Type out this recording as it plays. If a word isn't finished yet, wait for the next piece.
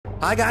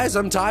Hi guys,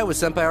 I'm Ty with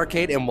Senpai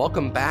Arcade, and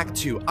welcome back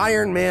to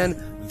Ironman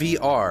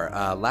VR.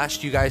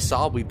 Last you guys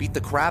saw, we beat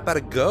the crap out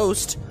of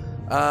Ghost,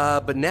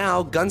 but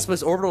now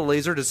Gunsmith's orbital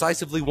laser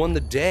decisively won the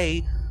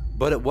day,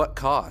 but at what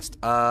cost?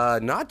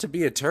 Not to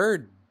be a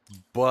turd,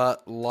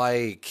 but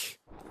like,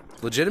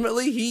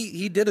 legitimately,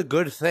 he did a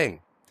good thing.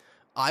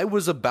 I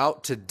was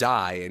about to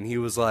die, and he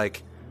was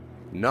like,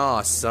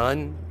 nah,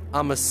 son,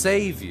 I'ma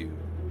save you.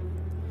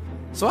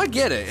 So I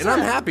get it, and I'm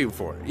happy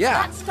for it,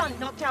 yeah. That stunt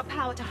knocked out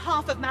power to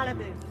half of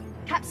Malibu.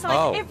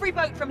 Capsized every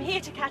boat from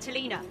here to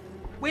Catalina.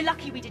 We're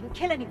lucky we didn't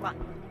kill anyone.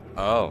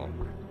 Oh.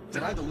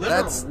 Did I deliver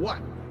or what?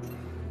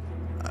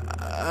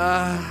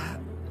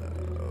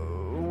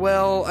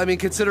 Well, I mean,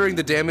 considering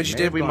the damage you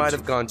did, we might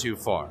have gone too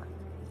far.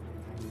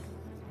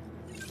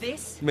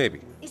 This?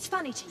 Maybe. It's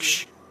funny to you.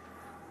 Shh.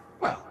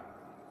 Well,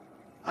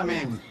 I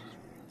mean...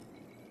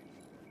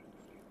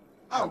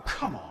 Oh,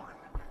 come on.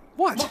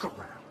 What? Look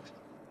around.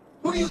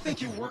 Who do you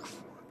think you work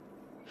for?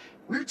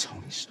 We're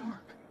Tony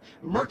Stark,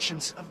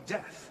 merchants of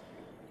death.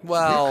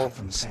 Well... We're cut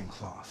from the same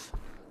cloth.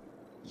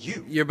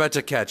 You're about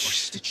to catch... We're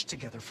stitched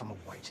together from a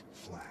white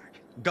flag.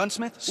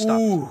 Gunsmith,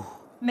 stop. Ooh.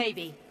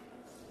 Maybe.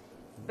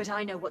 But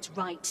I know what's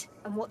right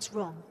and what's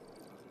wrong.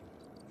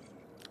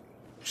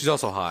 She's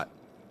also hot.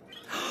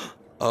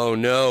 Oh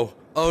no.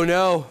 Oh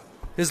no.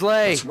 His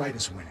leg. What's right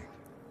is winning.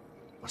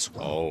 What's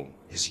wrong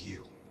is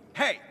you.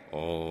 Hey!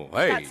 Oh,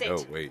 hey. That's it.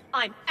 Oh, wait.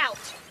 I'm out.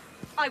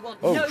 I want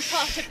Oh, no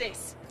part of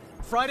this.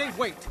 Friday,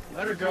 wait.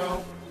 Let her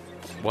go.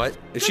 What? Is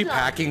Good she luck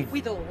packing...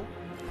 with all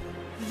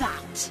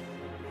that?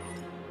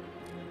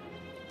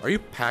 Are you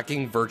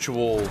packing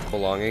virtual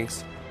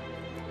belongings?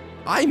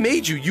 I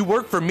made you. You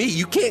work for me.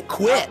 You can't Out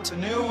with quit. the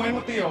new, in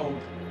with the old.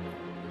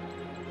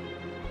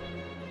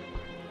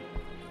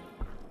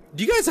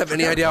 Do you guys have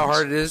any idea how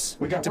hard it is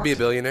We got to work be a to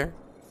do. billionaire?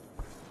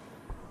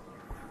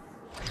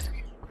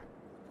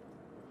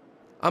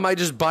 I might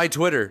just buy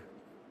Twitter.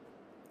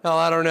 Hell,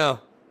 I don't know.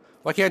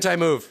 Why can't I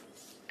move?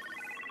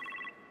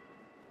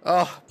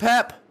 Oh,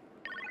 Pep!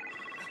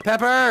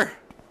 Pepper!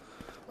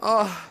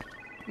 Oh,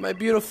 my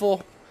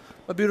beautiful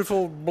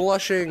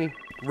blushing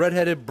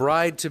redheaded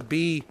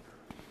bride-to-be.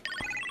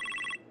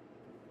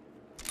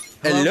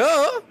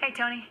 Hello? Hey,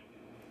 Tony.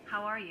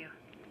 How are you?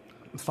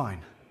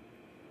 Fine.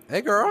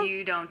 Hey, girl.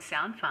 You don't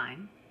sound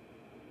fine.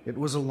 It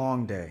was a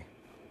long day.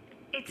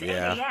 It's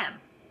Yeah. 8 a.m.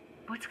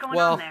 What's going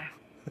Well- on there?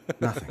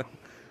 Nothing.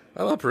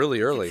 I'm up really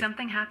Did early.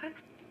 something happen?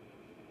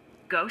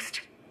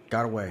 Ghost?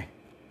 Got away.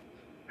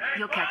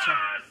 You'll catch her.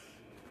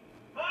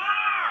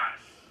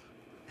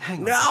 Hang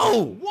on.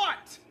 No!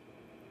 What?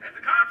 If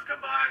the cops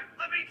come by,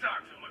 let me talk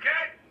to them,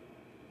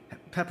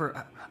 okay?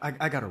 Pepper,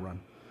 I gotta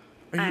run.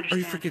 Are you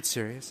understand. freaking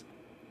serious?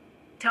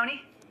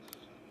 Tony?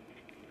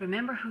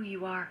 Remember who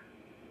you are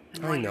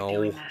and I why know.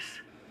 you're doing this.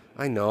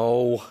 I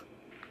know.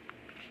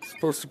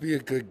 Supposed to be a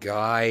good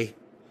guy.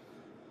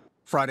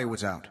 Friday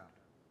was out.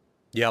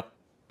 Yep.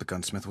 The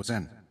gunsmith was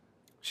in.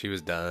 She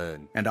was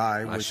done. And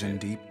I Ah, was shit. in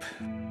deep.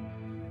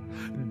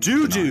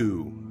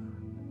 Doo-doo!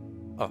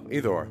 Oh,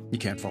 either or. You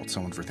can't fault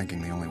someone for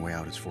thinking the only way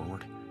out is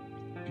forward.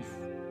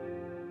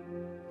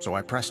 So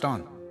I pressed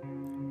on,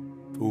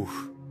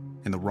 Oof.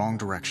 in the wrong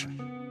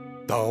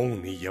direction.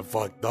 Tony, you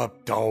fucked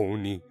up,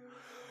 Tony.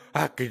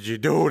 How could you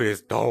do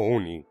this,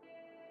 Tony?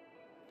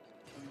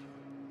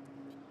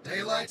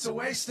 Daylight's a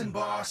wasting,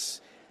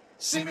 boss.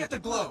 See me at the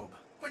Globe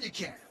when you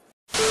can.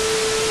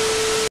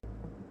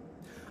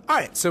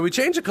 Alright, so we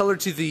changed the color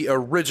to the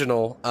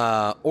original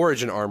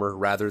origin armor,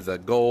 rather, the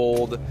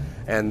gold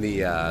and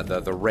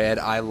the red.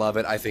 I love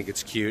it. I think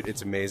it's cute.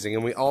 It's amazing.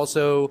 And we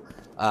also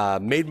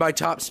made my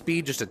top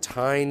speed just a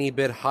tiny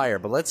bit higher.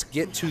 But let's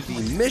get to the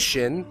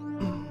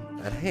mission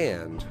at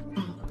hand.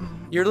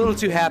 You're a little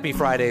too happy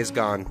Friday's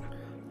gone.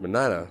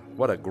 Manana,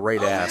 what a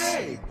great ass.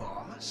 Hey,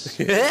 boss.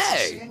 Hey!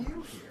 Seeing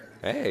you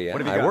here. Hey, What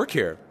have you I got? work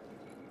here.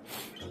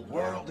 The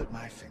world at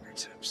my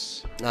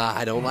fingertips.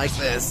 I don't like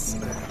this.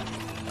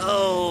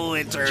 Oh,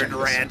 it turned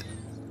red.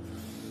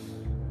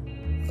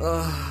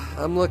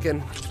 I'm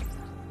looking.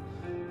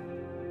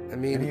 I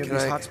mean, Any of can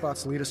these I...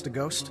 hotspots lead us to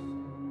Ghost?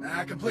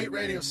 Complete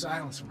radio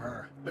silence from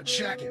her. But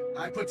check it.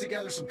 I put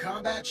together some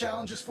combat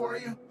challenges for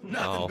you.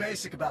 Nothing Oh.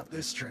 basic about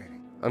this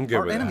training. I'm good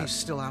Our with enemy's that.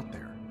 still out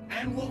there.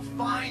 And we'll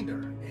find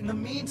her. In the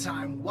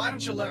meantime, why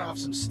don't you let off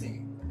some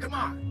steam? Come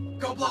on,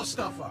 go blow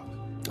stuff up.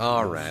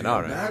 Alright, Feel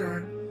alright.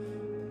 better.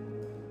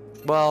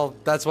 Well,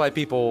 that's why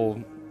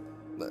people...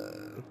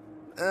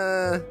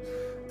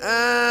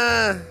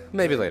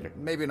 maybe later.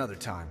 Maybe another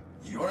time.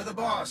 You're the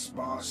boss.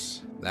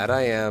 That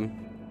I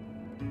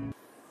am.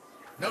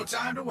 No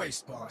time to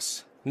waste,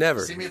 boss.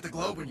 Never. See me at the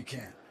Globe when you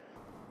can.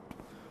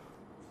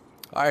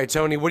 Alright,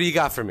 Tony, what do you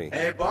got for me?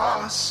 Hey,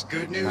 boss.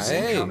 Good news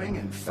Hey, incoming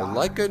in I 5,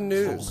 like good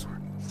news.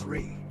 4,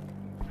 3.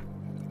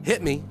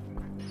 Hit me.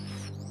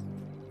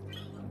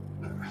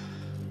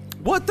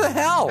 What the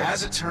hell?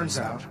 As it turns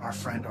out, our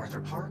friend Arthur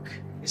Park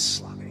is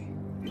sloppy.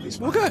 He leaves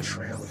Well, behind a good.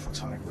 trail of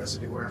photonic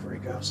residue wherever he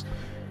goes.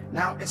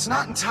 Now, it's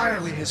not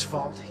entirely his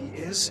fault. He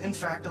is, in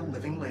fact, a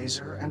living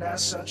laser, and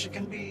as such, it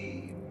can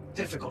be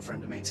difficult for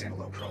him to maintain a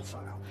low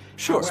profile.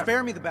 Sure. However,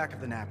 Spare me the back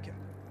of the napkin.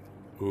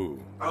 Ooh.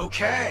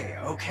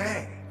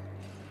 Okay.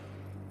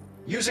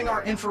 Using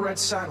our infrared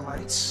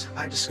satellites,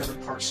 I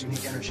discovered Park's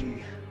unique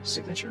energy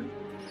signature.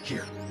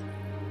 Here.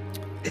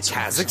 It's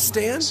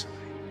Kazakhstan?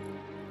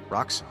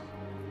 Roxanne.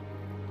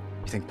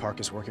 You think Park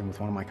is working with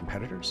one of my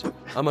competitors?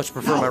 I much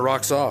prefer my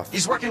rocks off.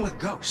 He's working with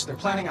Ghost. They're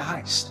planning a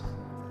heist.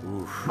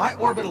 Oof. My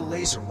orbital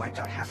laser wiped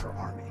out half her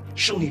army.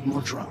 She'll need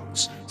more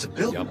drones. To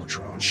build more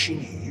drones, she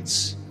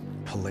needs...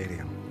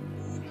 Palladium.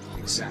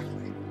 Exactly.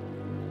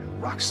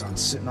 And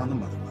Roxanne's sitting on the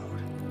mother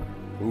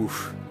load.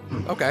 Oof.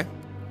 Okay.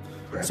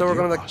 Grab So we're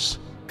gear, going to boss.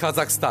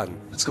 Kazakhstan.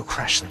 Let's go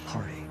crash their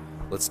party.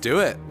 Let's do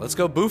it. Let's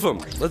go boof them.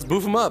 Let's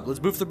boof them up. Let's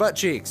boof their butt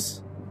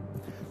cheeks.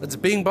 Let's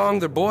bing bong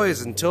their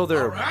boys until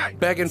they're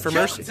begging for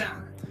mercy.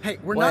 Hey,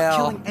 we're Well- not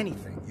killing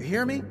anything. You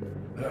hear me?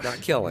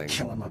 Not killing.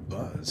 Killing my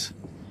buzz.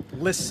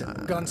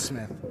 Listen,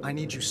 Gunsmith, I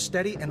need you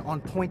steady and on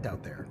point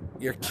out there.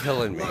 You're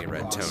killing me, Look,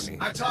 Red boss, Tony.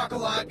 I talk a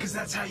lot because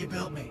that's how you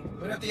built me.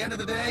 But at the end of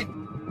the day,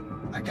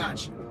 I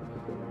got you.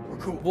 We're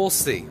cool. We'll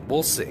see.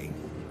 We'll see.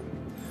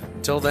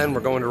 Till then,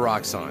 we're going to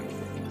Roxanne.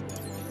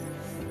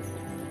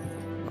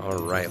 All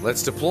right,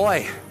 let's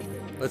deploy.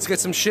 Let's get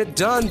some shit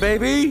done,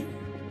 baby.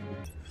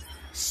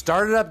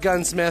 Start it up,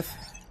 Gunsmith.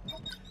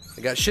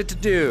 I got shit to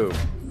do.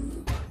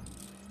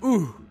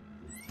 Ooh.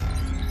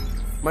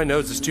 My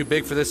nose is too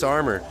big for this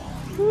armor.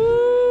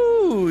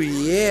 Ooh,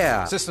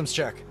 yeah. Systems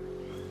check.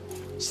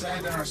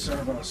 Stand in our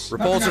servos.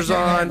 Repulsors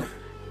on.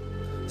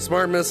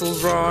 Smart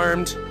missiles are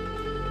armed.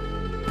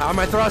 How are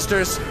my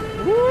thrusters?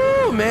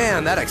 Woo,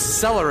 man, that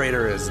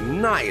accelerator is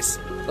nice.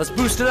 Let's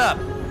boost it up.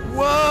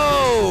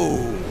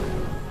 Whoa!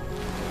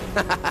 We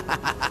should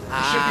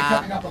be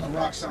coming up on the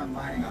Roxanne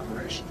mining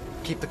operation.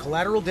 Keep the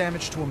collateral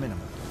damage to a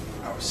minimum.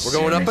 We're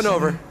going up and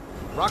over.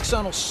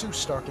 Roxanne will sue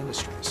Stark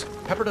Industries.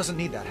 Pepper doesn't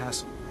need that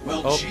hassle.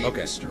 Well, Oh, gee,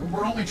 okay. mister,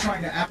 we're only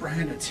trying to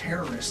apprehend a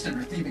terrorist and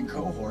her thieving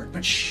cohort,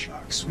 but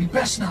shucks, we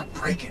best not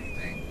break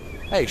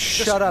anything. Hey, Just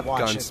shut up,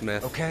 watch it,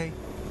 Gunsmith. okay?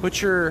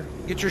 Get your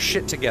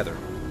shit together.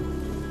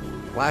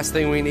 Last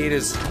thing we need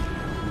is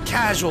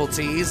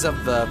casualties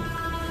of the,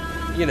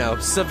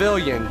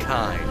 civilian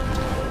kind.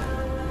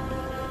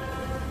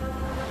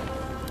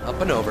 Up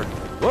and over.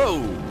 Whoa,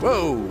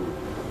 whoa.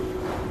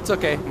 It's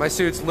okay. My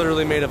suit's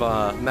literally made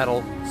of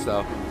metal,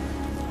 so.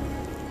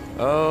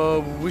 Oh,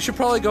 we should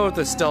probably go with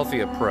the stealthy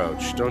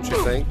approach, don't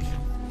you think?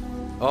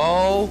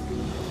 Oh,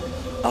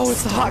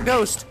 it's the hot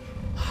ghost.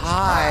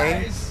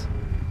 Hi. Guys,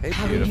 Hey,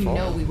 How did you beautiful.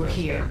 know we were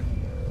here?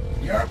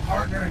 your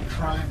partner in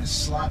crime is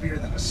sloppier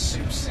than a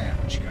soup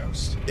sandwich,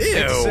 Ghost.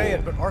 Hate to say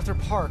it, but Arthur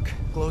Park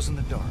glows in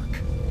the dark.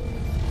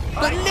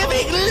 The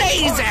living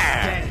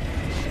laser.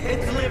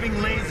 It's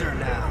living laser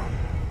now.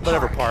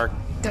 Whatever, Park.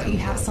 Don't you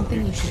have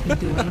something you should be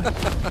doing?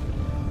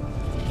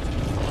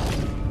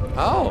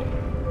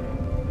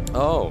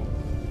 Oh.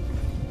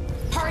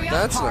 Hurry up,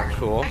 That's Park. not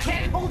cool. I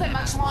can't hold it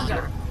much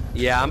longer.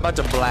 Yeah, I'm about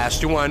to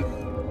blast you one.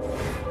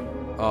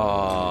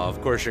 Oh,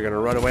 of course you're gonna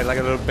run away like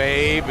a little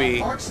baby.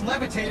 Park's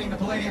levitating the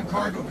palladium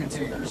cargo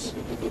containers.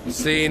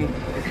 Scene.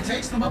 If he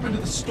takes them up into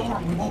the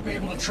storm, we won't be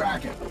able to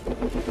track it.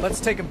 Let's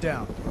take him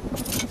down.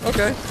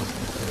 Okay.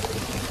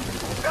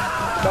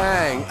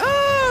 Bang.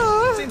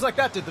 Ah, Seems like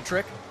that did the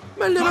trick.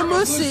 my little Cargo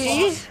loose, mussy.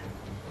 boss.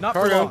 Not for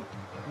Cargo. long.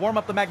 Warm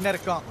up the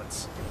magnetic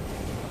gauntlets.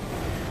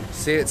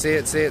 See it.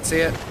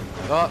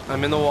 Oh,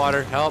 I'm in the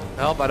water. Help.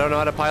 I don't know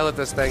how to pilot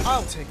this thing.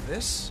 I'll take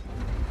this.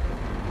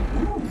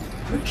 Ooh,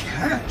 good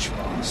catch,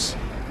 boss.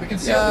 We can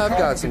see Yeah, all the I've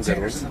cargo got some good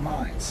containers ones. in the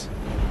mines.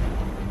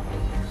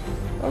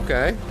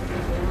 Okay.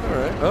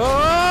 Alright.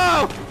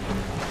 Oh!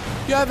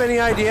 Do you have any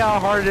idea how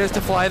hard it is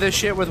to fly this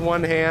shit with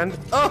one hand?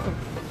 Oh!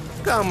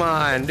 Come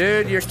on,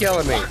 dude. You're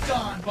killing me. Locked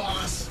on,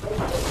 boss.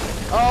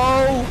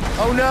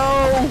 Oh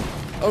no!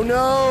 Oh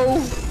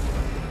no!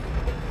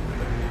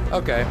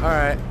 Okay,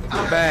 alright.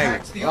 I Bang.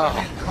 hacked the Oh,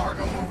 automated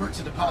cargo over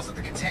to deposit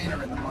the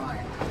container in the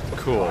mine.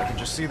 cool. I can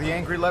just see the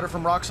angry letter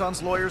from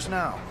Roxanne's lawyers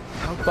now.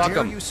 How Fuck dare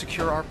 'em. you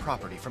secure our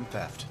property from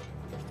theft?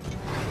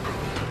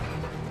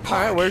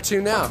 Alright, where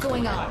to now? What's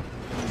going on?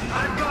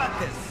 I've got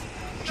this.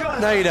 Just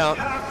No, you don't.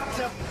 have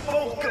to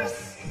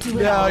focus. Do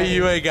it No, all.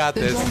 you ain't got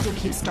The this. drones will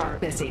keep Stark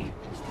busy.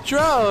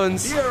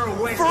 Drones! You're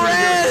wasting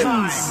Friends!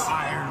 your time,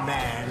 Iron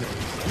Man.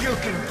 You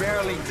can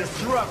barely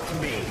disrupt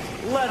me,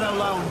 let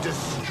alone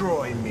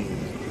destroy me.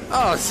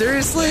 Oh,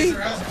 seriously?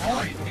 Laser has a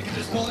point. He can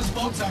just pull his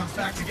photons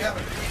back together.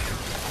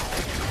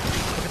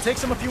 If it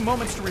takes him a few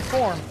moments to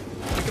reform,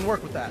 we can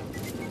work with that.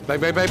 Bang,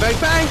 bang, bang, bang,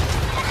 bang!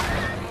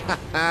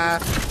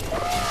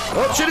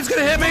 Oh, shit, it's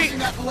gonna hit me! Using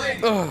that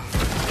palladium. Ugh.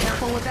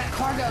 Careful with that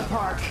cargo,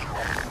 Park.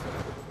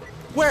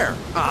 Where?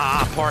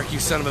 Ah, Park, you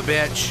son of a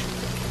bitch.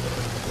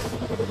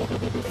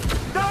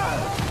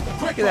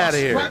 Quick, Get outta boss,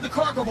 here. Grab the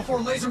cargo before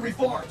laser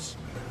reforms.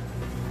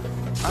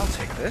 I'll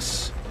take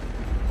this.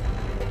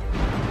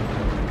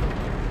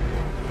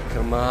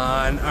 Come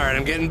on. Alright,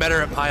 I'm getting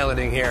better at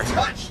piloting here.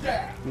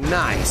 Touchdown.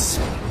 Nice.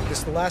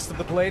 This the last of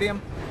the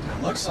palladium?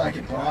 Looks like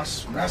it,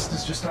 boss. Rest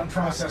is just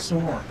unprocessed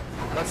ore.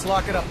 Let's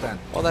lock it up then.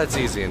 Well, that's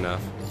easy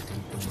enough.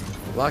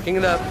 Locking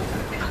it up.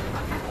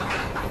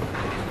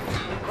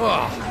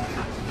 Oh.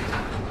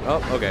 Oh,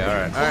 okay, all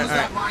right, all right, Close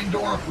that mine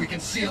door if we can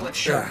seal it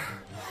shut.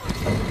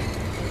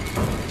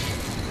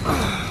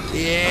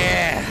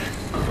 Yeah.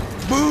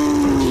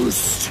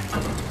 Boost.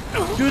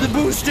 Do the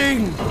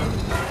boosting.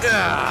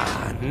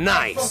 Ah,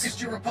 nice.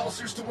 Focused your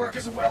repulsors to work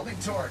as a welding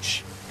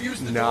torch. Use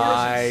the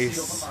Nice. doors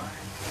and seal the mine.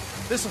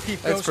 This'll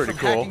keep That's Ghost pretty from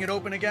cool. hacking it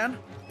open again.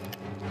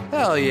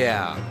 Hell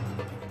yeah.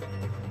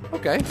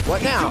 Okay,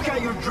 what now? Look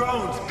at your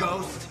drones,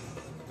 Ghost.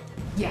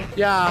 Yeah.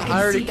 Yeah, can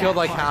I already see killed that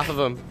like part. half of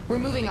them. We're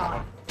moving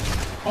on.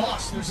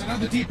 Boss, there's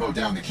another depot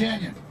down the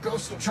canyon.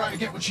 Ghost will try to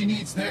get what she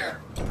needs there.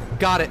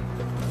 Got it.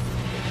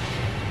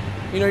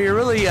 You know, you're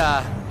really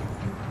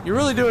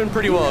doing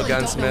pretty You well, really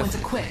don't know when to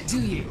Gunsmith. quit,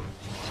 do you?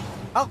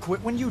 I'll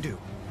quit when you do.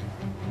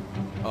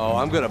 Oh,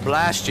 I'm gonna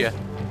blast you.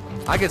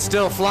 I can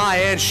still fly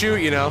and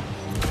shoot, you know.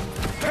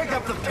 Pick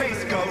up the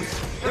pace,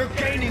 Ghost. They're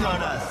gaining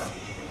on us.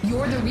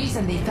 You're the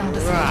reason they found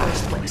us in the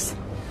first place.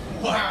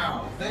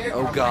 Wow, they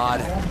Oh, are God.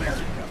 like all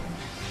America.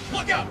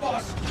 Look out,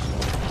 boss!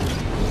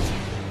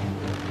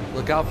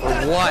 Look out for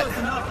what? Close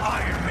enough,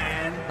 Iron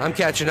Man. I'm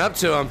catching up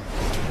to him.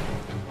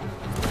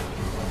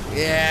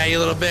 Yeah, you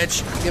little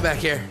bitch. Get back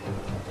here.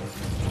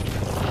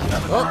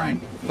 Oh,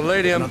 Fine.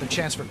 palladium. Another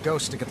chance for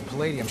Ghost to get the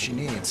palladium she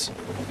needs.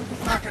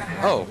 Not gonna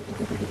happen. Oh.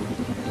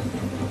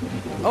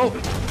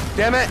 Oh,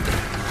 damn it.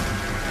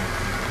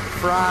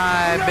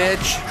 Fry,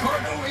 bitch.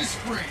 Cargo is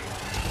free.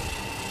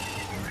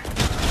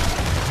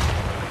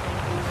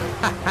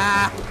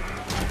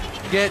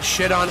 Get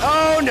shit on.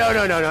 Oh, no,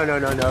 no, no, no, no,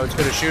 no, no. It's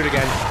gonna shoot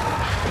again.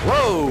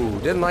 Whoa,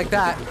 didn't like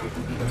that.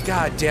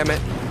 God damn it.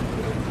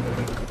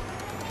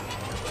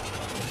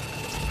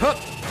 Huh.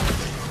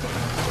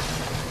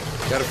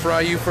 Gotta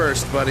fry you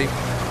first, buddy.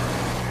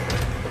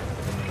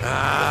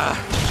 Ah.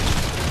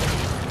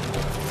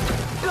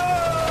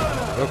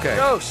 Okay.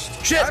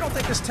 Ghost! Shit! I don't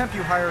think this temp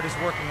you hired is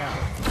working out.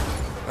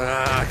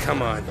 Ah,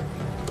 come on.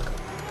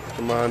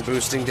 Come on,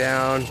 boosting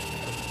down.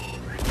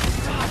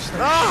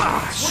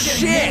 Ah,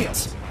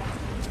 shit!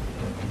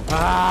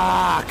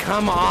 Ah,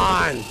 come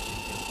on.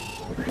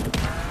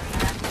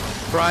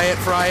 Fry it,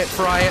 fry it,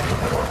 fry it.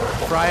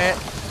 Fry it.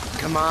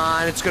 Come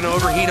on, it's gonna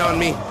overheat on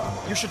me.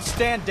 You should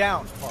stand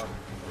down, Parker.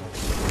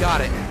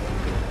 Got it.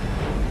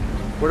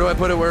 Where do I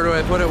put it? Where do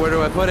I put it? Where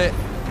do I put it?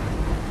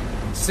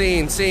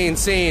 Scene, scene,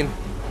 scene.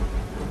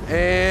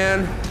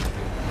 And...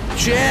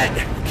 shit!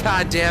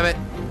 God damn it.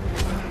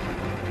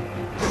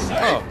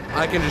 Oh,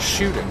 I can just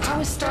shoot him. I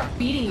would start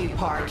beating you,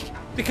 Park.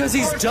 Because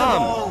he's First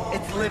dumb. of all,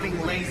 it's living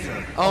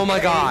laser. Oh my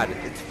okay? God.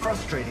 It's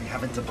frustrating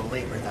having to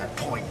belabor that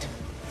point.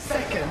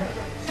 Second,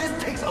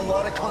 this takes a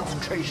lot of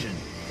concentration.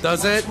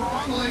 Does it?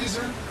 Wrong,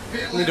 laser.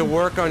 You need to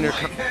work on your...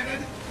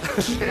 Lightheaded.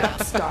 Keep it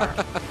up,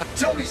 Stark.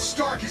 Tony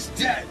Stark is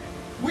dead.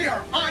 We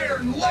are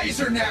Iron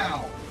Laser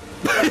now.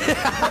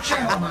 What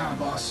channel am I on,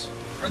 boss?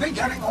 Are they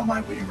getting all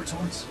my witty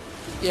retorts?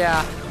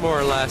 Yeah, more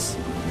or less.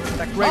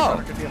 That Grey Oh.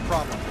 Runner could be a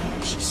problem.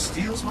 She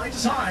steals my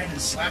design and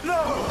slaps.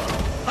 No.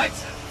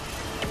 Lights.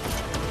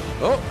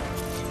 Oh.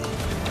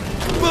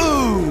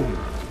 Boom!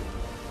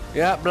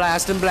 Yeah,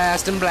 blasting,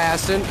 blasting,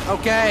 blasting.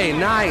 Okay,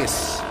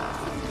 nice.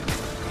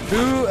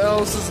 Who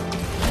else is...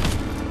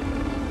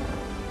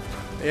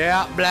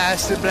 yeah,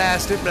 blast it,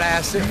 blast it,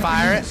 blast it.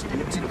 Fire it.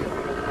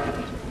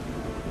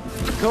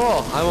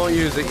 Cool, I won't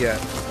use it yet.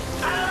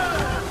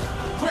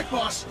 Quick,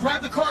 boss.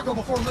 Grab the cargo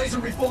before laser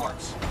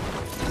reforms.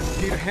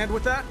 Need a hand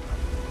with that?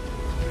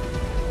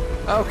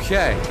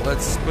 Okay,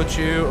 let's put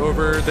you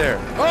over there.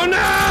 Oh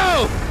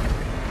no!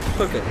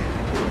 Okay.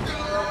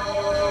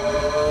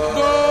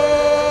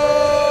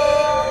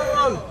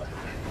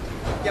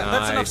 Yeah,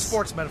 that's enough Nice.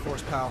 sports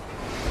metaphors, pal.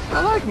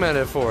 I like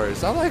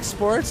metaphors. I like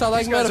sports. I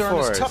like These guys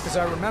metaphors. aren't as tough as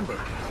I remember.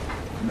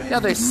 Yeah,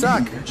 they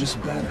suck. They're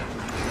just better.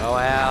 Oh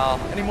well.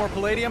 Any more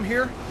palladium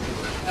here?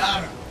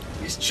 Nada.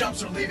 These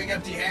chumps are leaving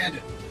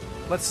empty-handed.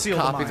 Let's seal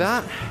the Copy mine.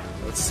 that.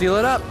 Let's seal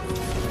it up.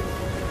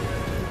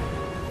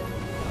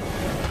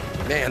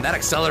 Man, that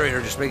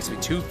accelerator just makes me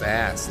too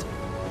fast.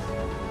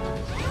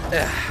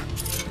 Ugh.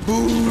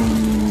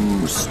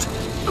 Boost.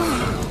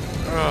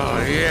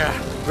 Oh yeah.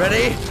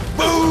 Ready?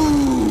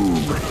 Boom.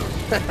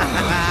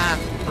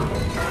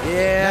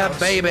 Yeah,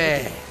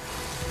 baby.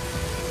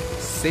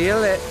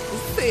 Seal it.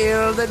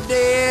 Seal the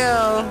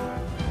deal.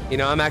 You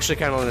know, I'm actually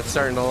kind of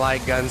starting to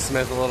like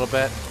Gunsmith a little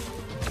bit.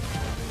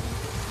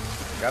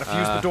 Gotta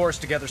fuse the doors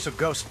together so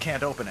Ghost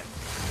can't open it.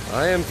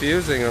 I am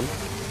fusing them.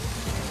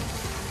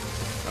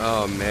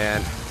 Oh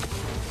man.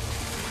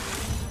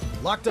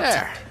 Locked up.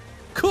 There.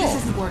 Cool. This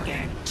isn't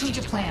working. Change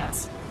your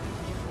plans.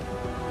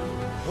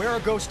 Where are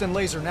Ghost and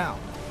Laser now?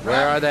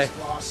 Where are they?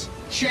 Boss.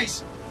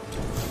 Chase.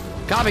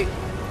 Copy.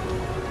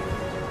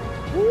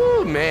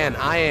 Woo, man,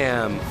 I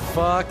am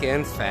fucking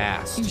You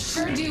fast.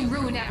 sure do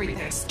ruin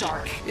everything,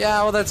 Stark.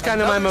 Yeah, well, that's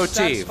kind of my Another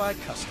motif. satisfied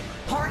customer.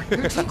 Park,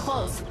 you're too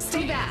close.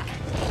 Stay back.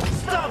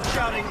 Stop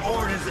shouting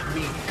orders at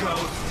me,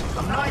 Ghost.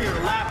 I'm not your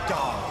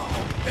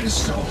lapdog. It is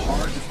so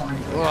hard to find.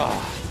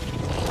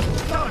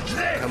 Ugh, Dodge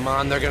this! come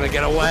on, they're gonna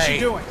get What's away. she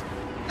doing?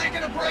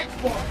 Making a break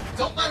for it.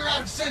 Don't let her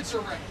out of sensor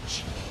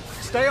range.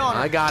 Stay on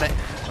her. I got it.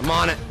 I'm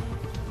on it.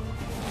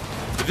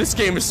 Dude, this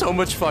game is so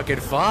much fucking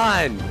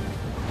fun.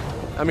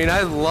 I mean,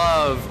 I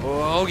love...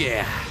 Oh,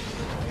 yeah.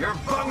 You're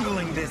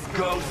bungling this,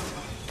 Ghost.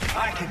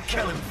 I can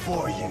kill him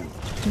for you.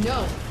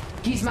 No,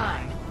 he's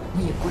mine.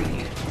 We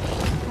agreed.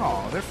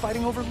 Oh, they're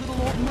fighting over little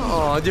old me.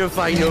 Oh, you're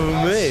fighting over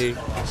me.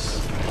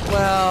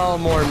 Well,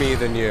 more me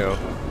than you.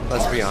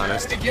 Let's be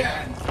honest.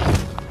 Again.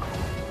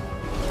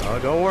 Oh,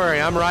 don't worry.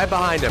 I'm right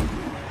behind him.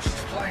 She's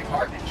playing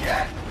hard to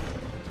get.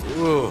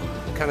 Ooh,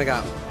 kind of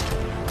got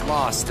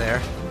lost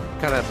there.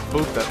 Kind of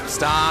booped the...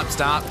 Stop,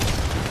 stop.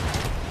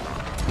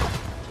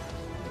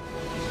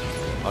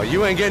 Oh,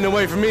 you ain't getting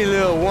away from me,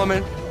 little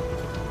woman.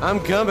 I'm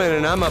coming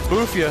and I'ma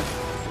boof you.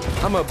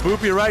 I'ma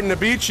boop you right in the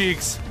bee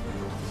cheeks.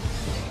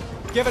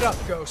 Give it up,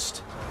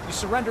 Ghost. You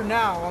surrender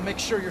now, I'll make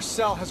sure your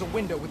cell has a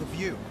window with a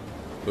view.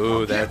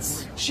 Ooh,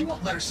 that's... She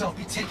won't let herself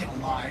be taken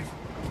alive.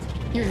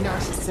 Your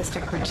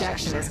narcissistic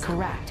projection is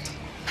correct.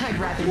 I'd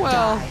rather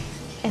Well- die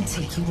and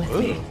take you with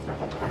me.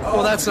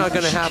 Well, that's not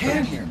gonna She can't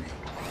happen. hear me.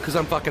 Because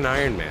I'm fucking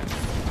Iron Man.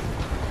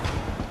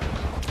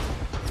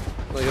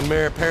 Like,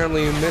 Amir,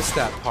 apparently you missed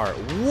that part.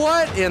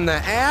 What in the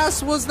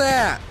ass was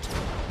that?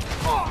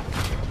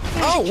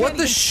 Oh, what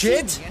the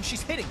shit? And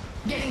she's hitting.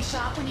 Getting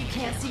shot when you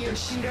can't see your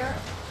shooter?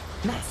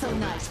 Not so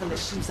nice when the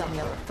shoe's on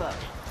the other foot.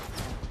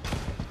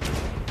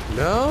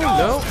 No,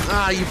 no.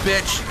 Ah, you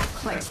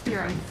bitch. Like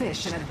spearing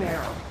fish in a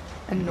barrel.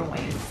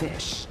 Annoying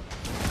fish.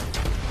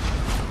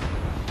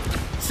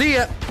 See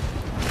ya.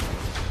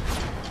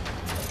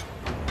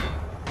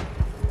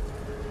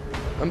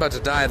 I'm about to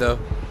die, though.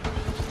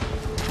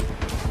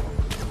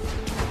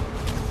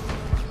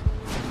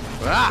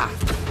 Ah!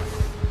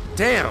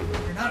 Damn.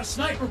 You're not a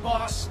sniper,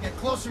 boss. Get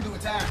closer to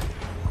attack.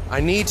 I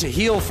need to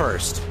heal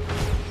first.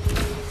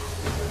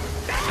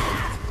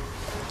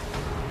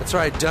 That's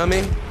right,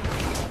 dummy.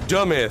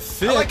 Dummy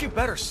thick. I like you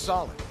better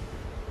solid.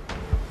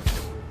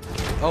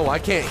 Oh, I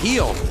can't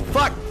heal.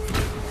 Fuck!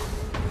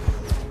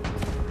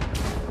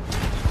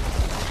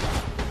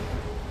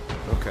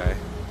 Okay.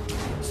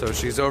 So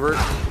she's over.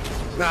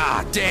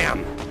 Ah,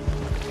 damn!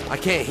 I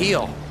can't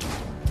heal.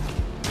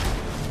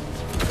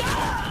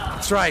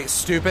 That's right,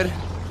 stupid.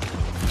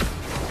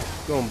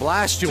 Gonna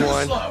blast you Too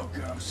one. slow,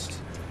 Ghost.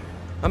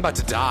 I'm about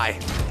to die.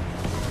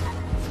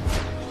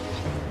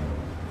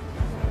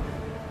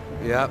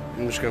 Yep,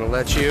 I'm just gonna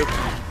let you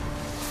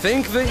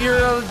think that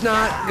you're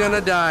not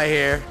gonna die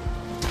here.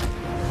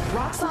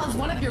 Roxxon's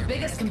one of your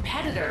biggest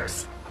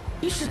competitors.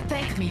 You should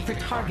thank me for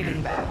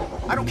targeting them.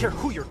 I don't care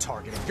who you're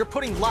targeting. You're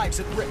putting lives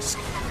at risk.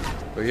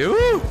 You?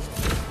 You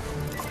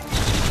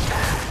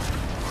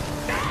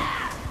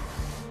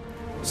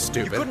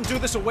Stupid. couldn't do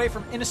this away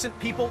from innocent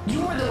people?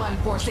 You're the one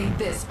forcing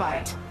this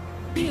fight.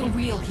 Be a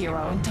real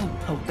hero and don't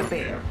poke the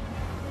bear.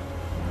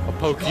 I'll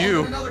poke Call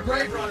you. for another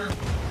grave runner.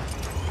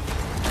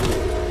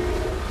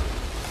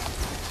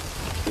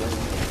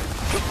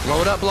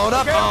 Blow it up, blow it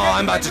up. Okay, Oh, okay,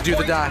 I'm about make to a do the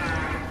point. die.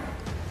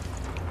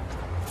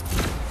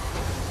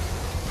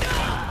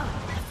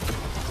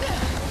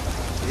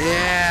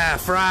 Yeah,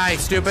 fry,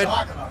 stupid.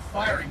 Talk about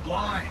firing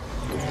blind.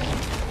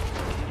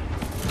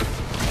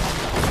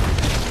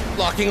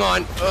 Locking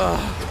on. Ugh.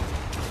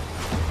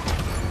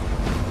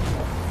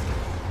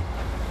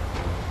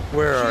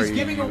 Where are She's you,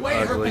 giving you away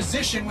her ugly?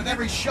 position with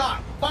every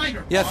shot. Find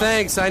her. Yeah, boss.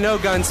 thanks. I know,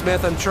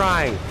 Gunsmith. I'm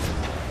trying.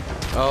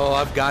 Oh,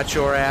 I've got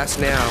your ass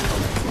now.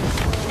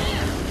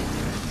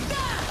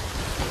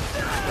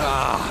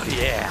 Oh,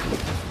 yeah.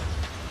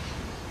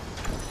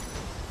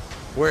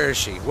 Where is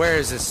she? Where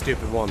is this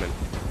stupid woman?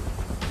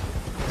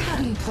 How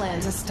do you plan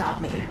to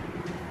stop me?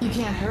 You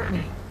can't hurt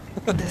me.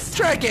 This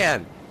Try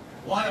again.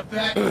 Wanna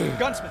bet?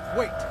 Gunsmith,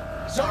 wait.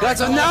 Sorry,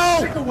 That's a boss. no!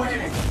 Stick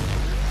away.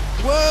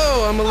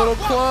 Whoa, I'm a little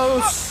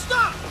close.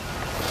 Stop!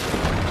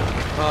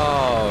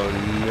 Oh,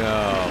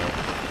 no.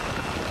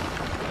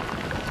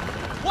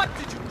 What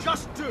did you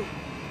just do?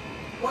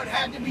 What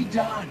had to be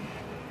done?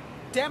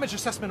 Damage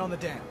assessment on the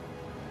dam.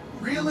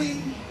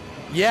 Really?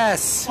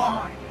 Yes.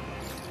 Fine.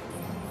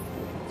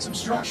 Some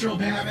structural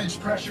damage,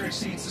 pressure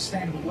exceeds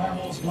sustainable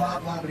levels, blah,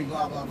 blah, blah,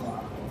 blah, blah, blah.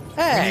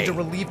 We Hey. need to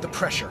relieve the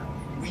pressure.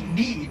 We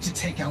need to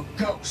take out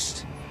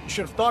Ghost. You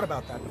should have thought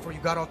about that before you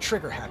got all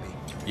trigger happy.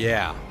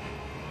 Yeah.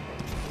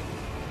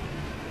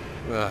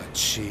 Oh,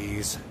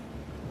 jeez.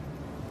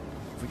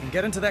 If we can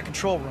get into that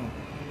control room,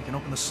 we can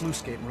open the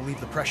sluice gate and relieve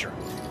the pressure.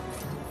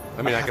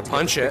 I mean, I have could to get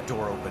punch the it. big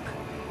door open.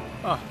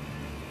 Ah,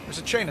 there's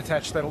a chain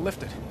attached that'll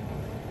lift it.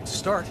 It's a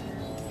start.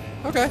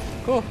 Okay,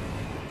 cool.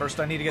 First,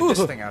 I need to get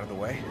this thing out of the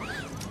way.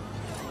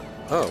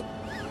 Oh.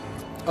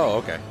 Oh,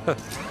 okay.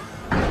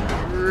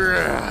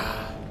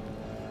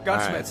 Gunsmith,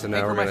 Alright, so now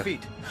anchor we're my gonna-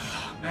 feet.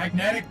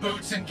 Magnetic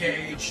boots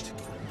engaged.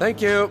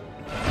 Thank you.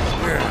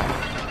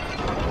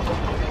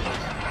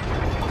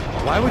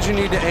 Why would you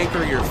need to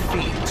anchor your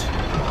feet?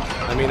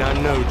 I mean,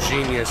 I'm no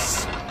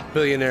genius,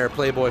 billionaire,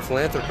 playboy,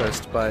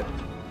 philanthropist, but,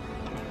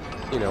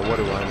 you know, what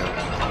do I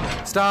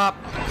know? Stop!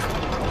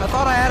 I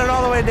thought I had it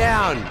all the way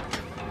down.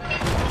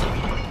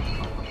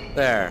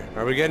 There.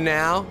 Are we good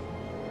now?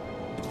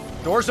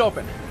 Door's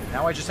open.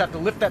 Now I just have to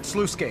lift that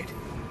sluice gate.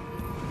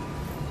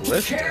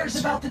 Who cares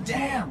about the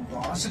dam,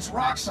 boss? It's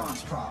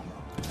Roxxon's problem.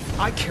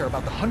 I care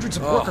about the hundreds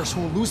of workers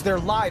who will lose their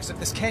lives if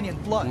this canyon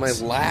floods. My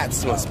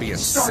lats must be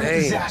Start a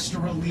insane. disaster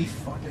relief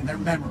fund in their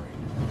memory.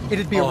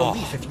 It'd be a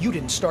relief if you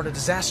didn't start a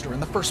disaster in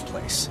the first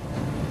place.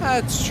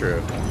 That's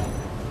true.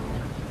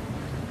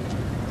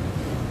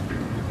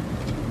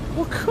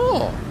 Well,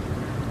 cool.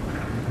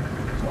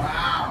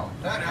 Wow,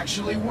 that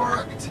actually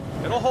worked.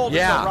 It'll hold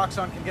Yeah. until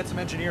Roxxon can get some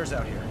engineers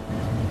out here.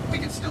 We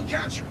can still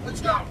catch her.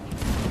 Let's go.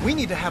 We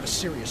need to have a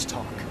serious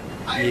talk.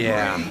 I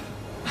Yeah. agree.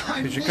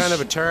 I Because you're miss kind of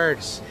a you. turd.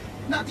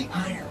 Not the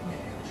Iron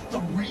Man, the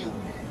real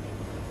man.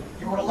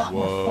 You were a lot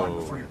more fun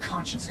before your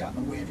conscience got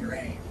in the way of your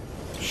aim.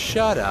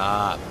 Shut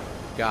up.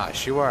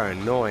 Gosh, you are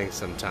annoying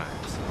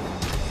sometimes.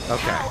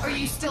 Okay. How are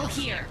you still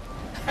here?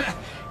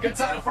 Good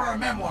title for our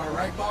memoir,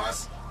 right,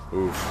 boss?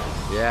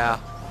 Oof. Yeah.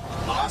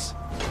 Boss?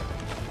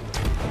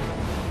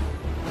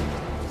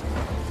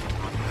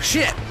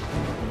 Shit!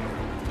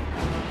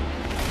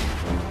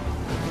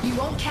 You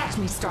won't catch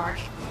me, Stark.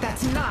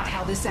 That's not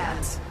how this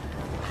ends.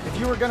 If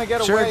you were gonna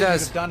get Sure away, you'd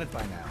does. have done it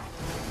by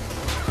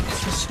now.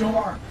 It's the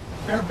Storm.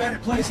 Bear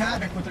Bennett plays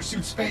havoc with their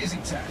suit's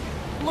phasing tech.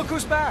 Look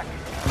who's back.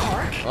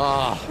 Park?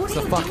 Oh, it's What are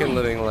a you fucking doing?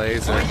 living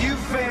laser. What you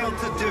failed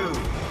to do,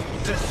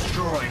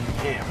 destroying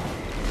him.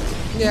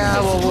 Yeah,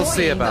 well, we'll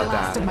see Destroying about the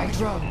last of that. my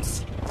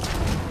drones.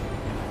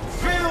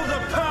 Feel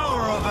the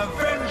power of a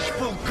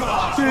vengeful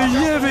god. The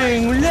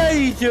living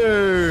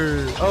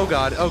laser! Oh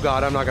god,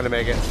 I'm not gonna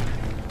make it.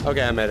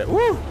 Okay, I made it.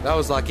 Woo! That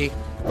was lucky.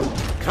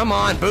 Come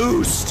on,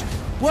 boost!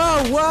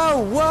 Whoa, whoa,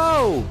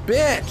 whoa!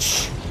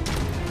 Bitch!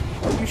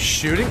 You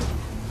shooting?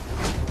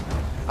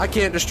 I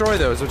can't destroy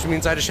those, which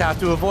means I just have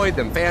to avoid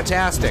them.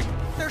 Fantastic.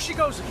 There she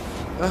goes.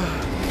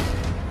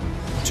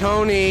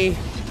 Tony,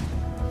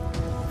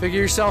 figure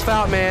yourself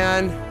out,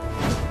 man.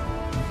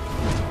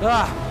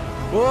 Ah!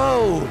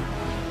 Whoa!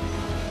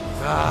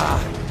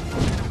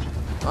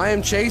 Ah! I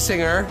am chasing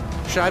her.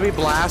 Should I be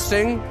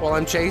blasting while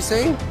I'm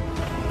chasing?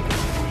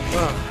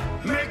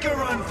 Make a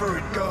run for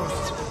it,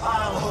 Ghost.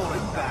 I'll hold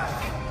it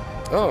back.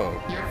 Oh.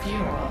 Your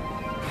funeral.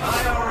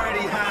 I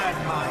already had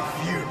my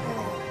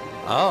funeral.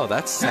 Oh,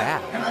 that's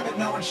sad. And I bet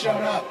no one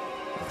showed up.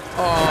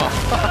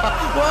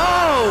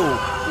 Whoa!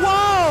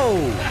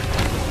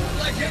 Whoa!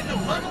 Like hitting a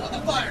puddle with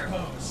a fire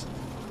hose.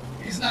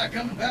 He's not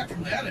coming back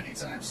from that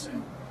anytime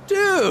soon.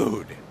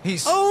 Dude!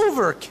 He's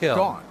Overkill.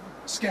 gone.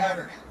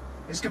 Scattered.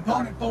 His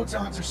component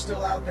photons are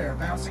still out there,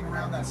 bouncing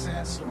around that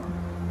sandstorm.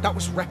 That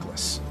was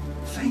reckless.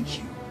 Thank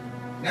you.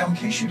 Now, in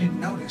case you didn't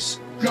notice,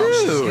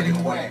 Ghost is Dude.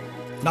 getting away.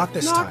 Not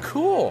this Not time.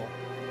 cool.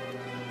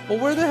 Well,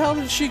 where the hell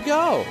did she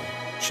go?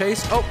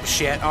 Chase? Oh,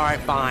 shit. Alright,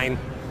 fine.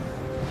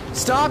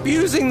 Stop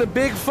using the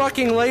big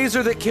fucking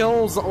laser that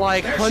kills,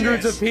 like, There she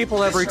hundreds is. of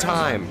people every This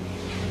round's time.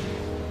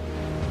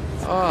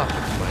 Oh,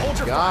 my Hold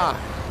your God.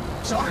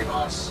 fire. Sorry,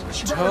 boss. But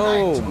she brought her back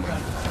Tome. to a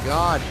gun.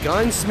 God,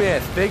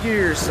 gunsmith, figure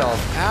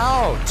yourself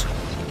out.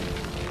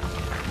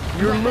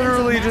 You're Weapons of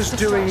literally mass just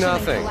doing destruction and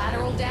nothing.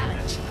 Collateral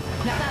damage.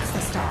 Now that's the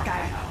Stark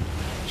I know.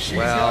 She's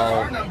Well- got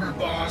our number,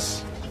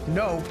 boss.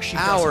 No, she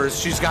doesn't. Ours,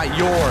 she's got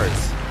yours.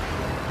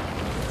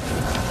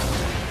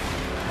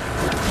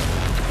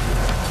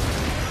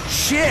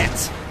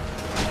 Shit!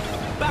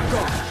 Back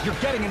off. You're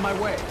getting in my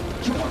way.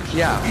 George,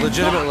 Yeah, in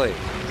legitimately.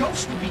 God,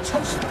 Ghost would be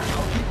toasted now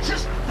if you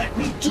just let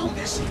me do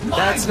this my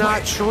That's way.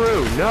 not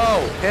true. No,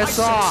 I piss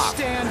said off.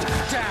 stand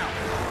down.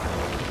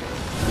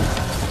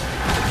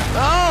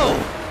 Oh!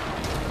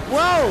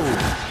 Whoa!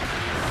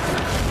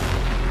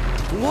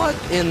 What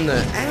in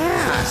the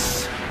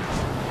ass?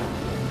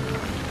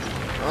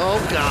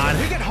 Oh, God.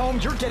 When we get home,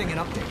 you're getting an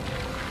update.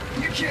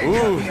 You can't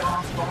Ooh. cut me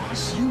off,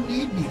 boss. You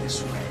need me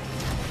this way.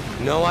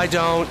 No, I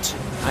don't.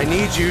 I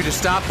need you to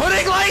stop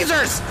putting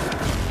lasers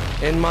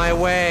in my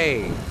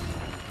way.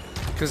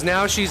 Because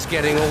now she's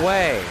getting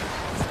away.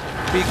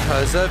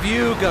 Because of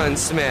you,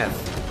 gunsmith.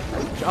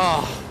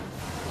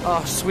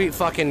 Oh, sweet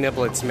fucking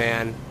niblets,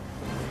 man.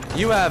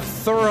 You have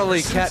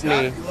thoroughly Suit's kept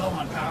gotta me. be low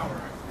on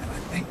power, and I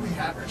think we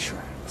have her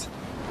trapped.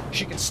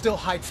 She can still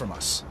hide from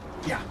us.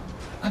 Yeah,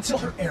 until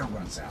her air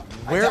runs out.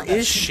 Where I doubt that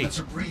is suit she? lets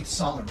her breathe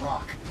solid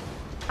rock.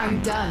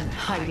 I'm done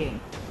hiding.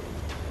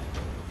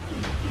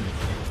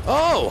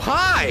 Oh,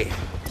 hi!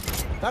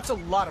 That's a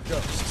lot of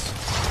ghosts.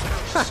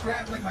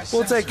 Scrambling my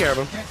We'll take sensors. care of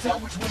 'em. Can't tell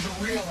which ones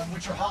are real and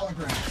which are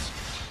holograms.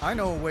 I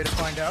know a way to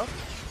find out.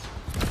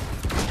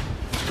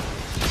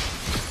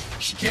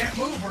 She can't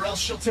move or else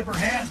she'll tip her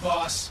hand,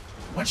 boss.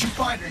 Once you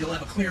find her, you'll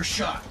have a clear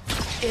shot.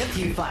 If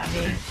you find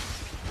me.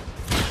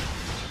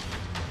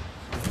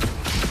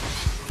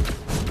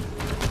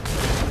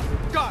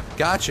 God,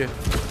 Gotcha.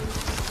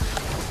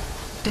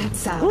 Don't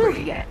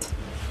celebrate yet.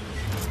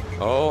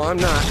 Oh, I'm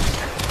not.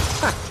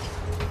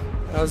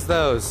 Ha. How's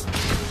those?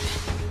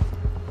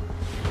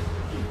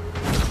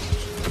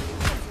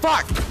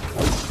 Fuck!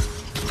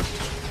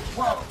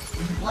 Whoa,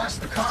 when you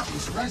blast the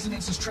copies,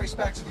 resonance is traced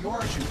back to the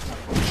origin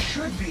point. It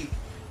should be.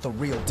 the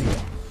real deal.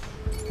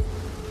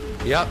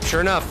 Yep,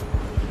 sure enough.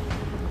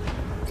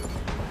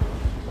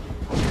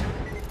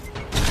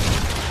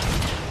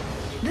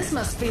 This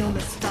must feel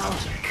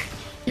nostalgic.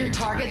 Your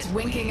targets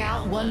winking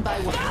out one by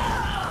one.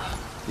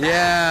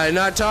 Yeah,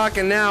 not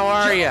talking now,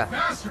 are ya?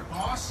 Faster,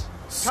 boss.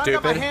 Kind of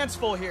got my Stupid. hands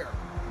full here.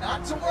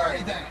 Not to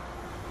worry then.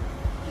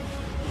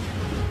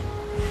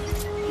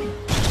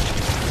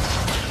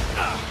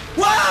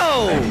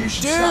 Whoa! Maybe you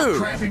should stop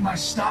Dude! cramping my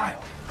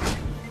style.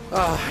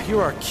 You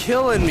are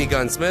killing me,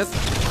 Gunsmith.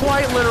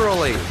 Quite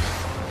literally.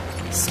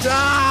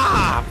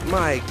 Stop!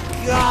 My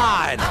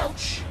God!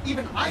 Ouch!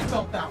 Even I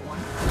felt that one.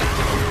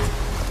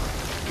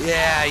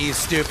 Yeah, you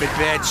stupid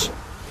bitch.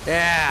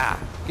 Yeah,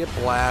 get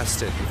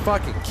blasted. You're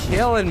fucking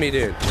killing me,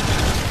 dude.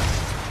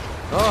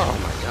 Oh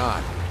my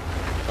God.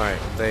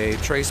 Alright, they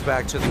trace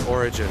back to the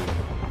origin.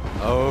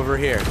 Over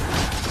here.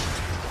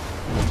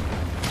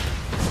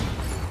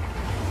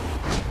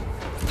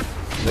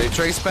 They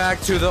trace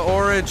back to the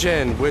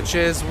origin, which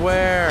is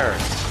where?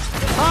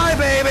 Hi,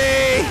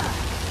 baby!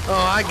 Oh,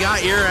 I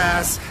got your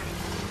ass.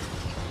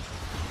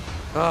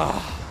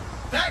 Oh.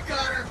 That got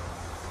her.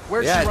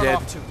 Where'd Yeah, she it run did.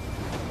 off to?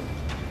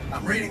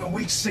 I'm reading a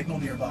weak signal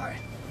nearby.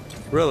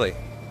 Really?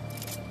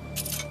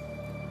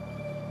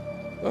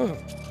 Oh,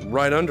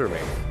 right under me.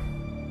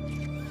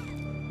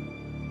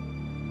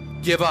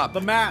 Give up.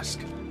 The mask.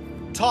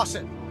 Toss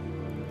it.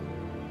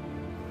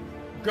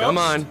 Ghost? Come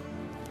on.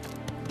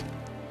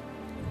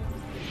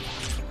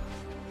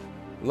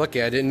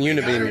 Lucky I didn't Got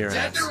unibeam her your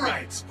dead ass. to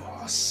rights,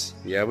 boss.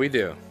 Yeah, we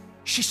do.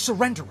 She's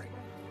surrendering.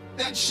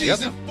 Then she's Yep.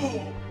 a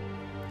fool.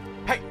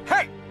 Hey,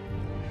 hey!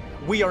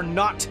 We are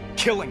not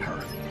killing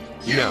her.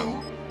 You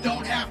No.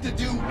 don't have to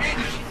do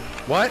anything.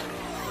 What?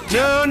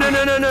 No, no,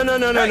 no, no, no, no,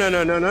 no, no, no,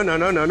 no, no, no, no,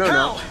 no, no, no,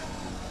 Hell! no.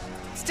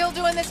 Still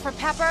doing this for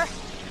Pepper?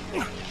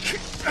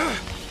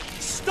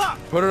 Stop!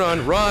 Put it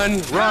on.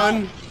 Run,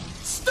 run.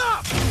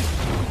 Stop!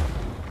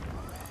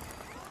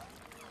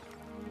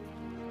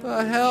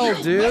 The hell,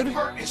 You dude? let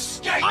her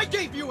escape. I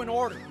gave you an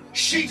order.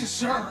 She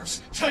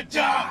deserves to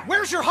die.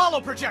 Where's your holo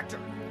projector?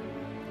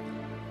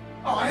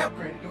 Oh, I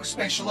upgraded to a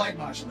spatial light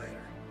modulator.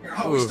 You're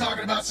always Ooh.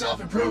 talking about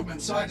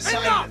self-improvement, so I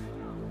decided. Enough!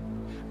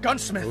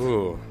 Gunsmith,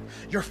 Ooh.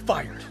 you're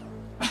fired.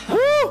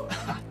 Woo!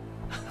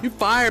 You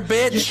fired, You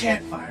bitch.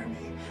 can't fire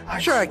me.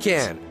 Sure I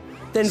can.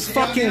 Then See you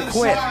on the fucking other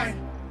quit. side.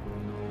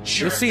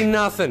 You'll Jerk. see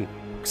nothing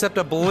except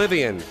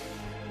oblivion.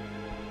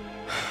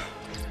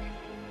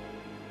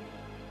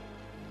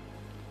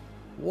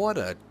 What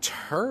a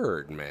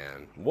turd,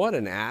 man. What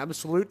an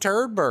absolute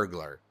turd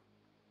burglar.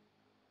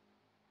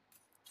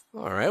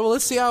 Alright, well,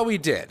 let's see how we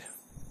did.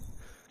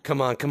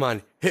 Come on, come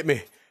on. Hit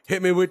me.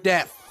 Hit me with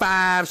that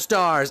 5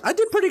 stars. I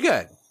did pretty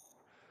good.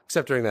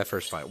 Except during that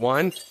first fight.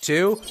 1,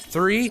 2,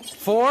 3,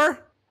 4.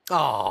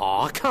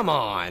 Aw, come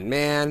on,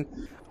 man.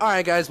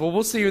 Alright, guys, well,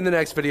 we'll see you in the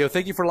next video.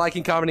 Thank you for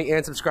liking, commenting,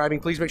 and subscribing.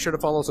 Please make sure to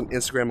follow us on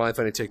Instagram,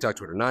 MyFunny, TikTok,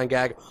 Twitter,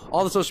 9gag.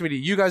 All the social media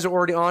you guys are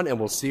already on, and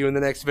we'll see you in the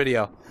next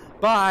video.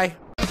 Bye.